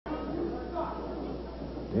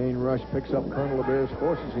Dane Rush picks up Colonel DeBeers,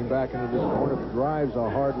 forces him back into this corner, drives a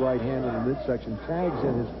hard right hand in the midsection, tags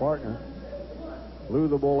in his partner. Lou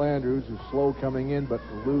the Bull Andrews is slow coming in, but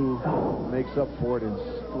Lou makes up for it in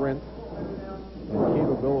strength and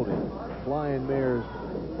capability. Flying mares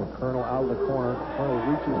for Colonel out of the corner. Colonel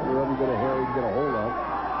reaches for every bit of hair he can get a hold of.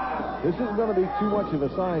 This isn't going to be too much of a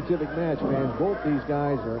scientific match, fans. Both these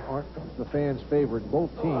guys aren't the fans' favorite.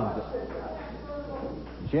 Both teams.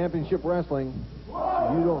 Championship wrestling,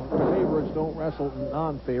 favorites don't wrestle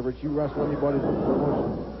non-favorites. You wrestle anybody that the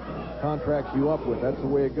promotion contracts you up with. That's the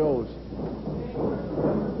way it goes.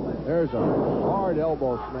 There's a hard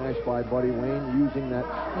elbow smash by Buddy Wayne, using that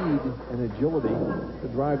speed and agility to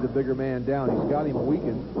drive the bigger man down. He's got him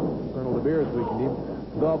weakened. Colonel DeBeers weakened him.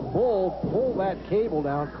 The Bull pulled that cable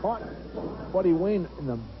down, caught Buddy Wayne in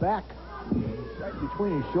the back, right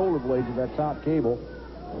between his shoulder blades of that top cable.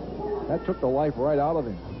 That took the life right out of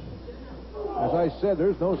him. As I said,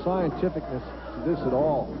 there's no scientificness to this at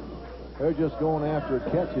all. They're just going after it.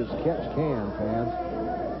 Catch as catch can, fans.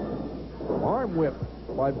 Arm whip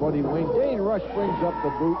by Buddy Wayne. Dane Rush brings up the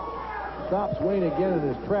boot, stops Wayne again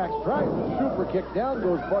in his tracks, tries the super kick. Down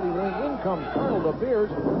goes Buddy Wayne. In comes Colonel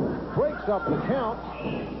DeBeers, breaks up the count.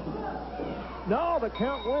 No, the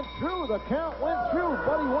count went through. The count went through.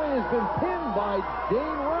 Buddy Wayne has been pinned by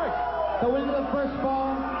Dane Rush. The winner of the first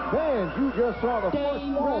fall. Fans, you just saw the first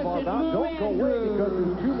fall. Don't go away, because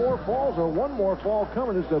there's 2 more falls or 1 more fall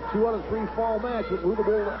coming. It's a 2 out of 3 fall match with Lou the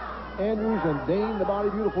Bull Andrews and Dane the Body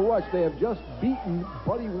Beautiful Rush. They have just beaten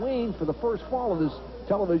Buddy Wayne for the first fall of this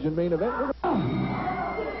television main event.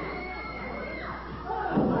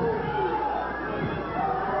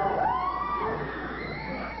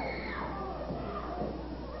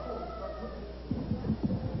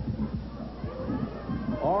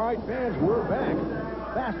 All right, fans, we're back.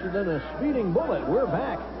 Faster than a speeding bullet. We're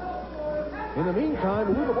back. In the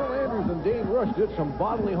meantime, Lou the Bull Andrews and Dane Rush did some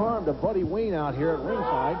bodily harm to Buddy Wayne out here at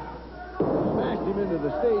ringside. Smashed him into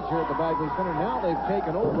the stage here at the Bagley Center. Now they've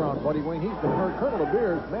taken over on Buddy Wayne. He's been hurt. Colonel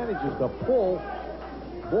DeBeers manages to pull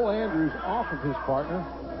Bull Andrews off of his partner.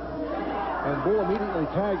 And Bull immediately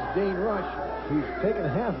tags Dane Rush, who's taken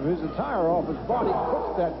half of his attire off his body,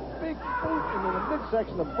 puts that big boot into the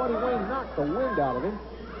midsection of Buddy Wayne, knocked the wind out of him.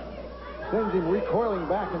 Sends him recoiling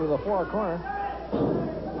back into the far corner.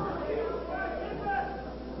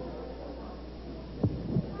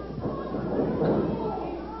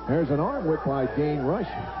 There's an arm whip by Dane Rush.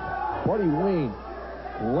 Buddy Wayne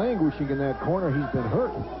languishing in that corner. He's been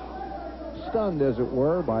hurt. Stunned, as it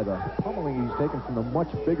were, by the pummeling he's taken from the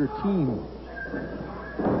much bigger team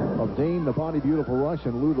of Dane the Body Beautiful Rush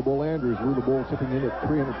and Lou the Bull Andrews. Lou the Bull tipping in at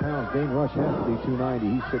 300 pounds. Dane Rush has to be 290.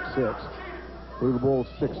 He's 6'6". Lou the Bull's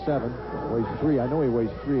 6'7", weighs 3. I know he weighs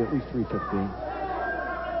 3, at least 315.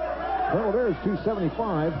 Colonel Bear is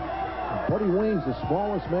 275. Buddy Wayne's the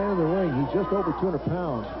smallest man in the ring. He's just over 200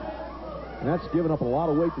 pounds. And that's given up a lot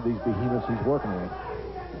of weight to these behemoths he's working with.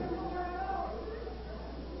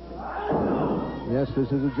 Yes,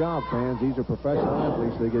 this is a job, fans. These are professional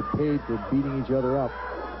athletes. They get paid for beating each other up.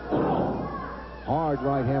 Hard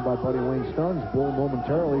right hand by Buddy Wayne. Stuns Bull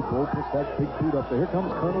momentarily. Bull puts that big boot up there. Here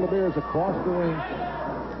comes Colonel DeBeers across the ring.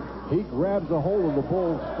 He grabs a hold of the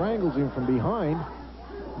Bull, strangles him from behind.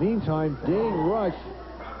 Meantime, Dane Rush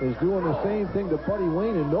is doing the same thing to Buddy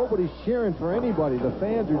Wayne, and nobody's cheering for anybody. The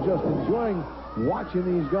fans are just enjoying watching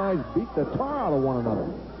these guys beat the tar out of one another,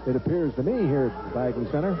 it appears to me, here at the Bagley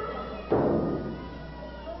Center.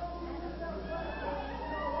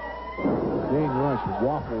 Dane Rush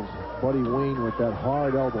waffles Buddy Wayne with that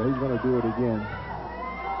hard elbow. He's going to do it again.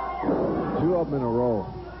 2 of them in a row.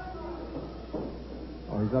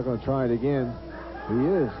 Oh, he's not going to try it again. He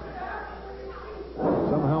is.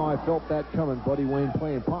 Somehow I felt that coming. Buddy Wayne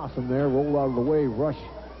playing possum there. Rolled out of the way. Rush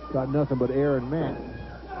got nothing but air and mat.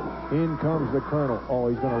 In comes the Colonel. Oh,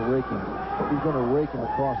 he's going to rake him. He's going to rake him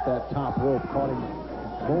across that top rope. Caught him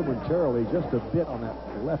momentarily, just a bit on that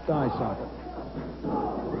left eye socket.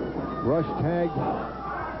 Rush tagged.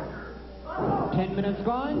 10 minutes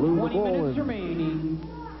gone. 20 minutes remaining.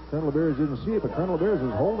 Colonel DeBeers didn't see it, but Colonel DeBeers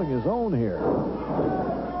is holding his own here.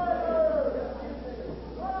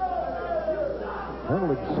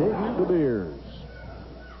 Colonel Xavier DeBeers,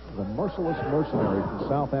 the merciless mercenary from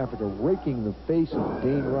South Africa, raking the face of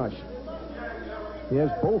Dane Rush. He has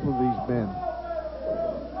both of these men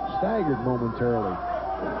staggered momentarily.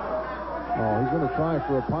 Oh, he's going to try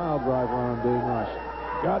for a pile driver on Dane Rush.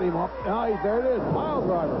 Got him up. There it is, pile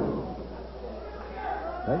driver.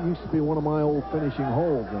 That used to be one of my old finishing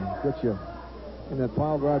holds, and get you in that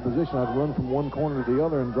pile drive position. I'd run from one corner to the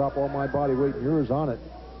other and drop all my body weight and yours on it.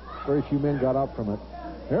 Very few men got up from it.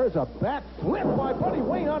 There's a back flip by Buddy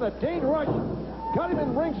Wayne on a Dane Rush. Got him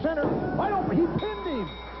in ring center. He pinned him.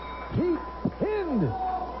 He pinned.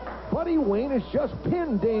 Buddy Wayne has just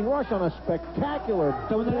pinned Dane Rush on a spectacular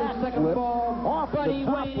back second flip fall. off Buddy the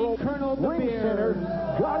top Wayne, rope. Colonel Ring DeBeers. center.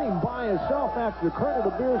 Got him by himself after Colonel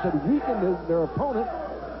DeBeers had weakened their opponent.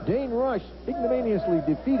 Dane Rush ignominiously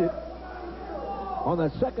defeated on the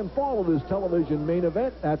second fall of this television main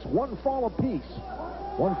event. That's one fall apiece.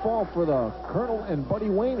 One fall for the Colonel and Buddy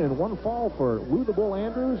Wayne, and one fall for Lou the Bull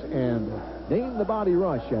Andrews and Dane the Body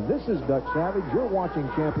Rush. And this is Dutch Savage. You're watching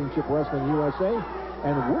Championship Wrestling USA,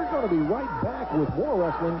 and we're going to be right back with more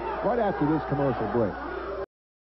wrestling right after this commercial break.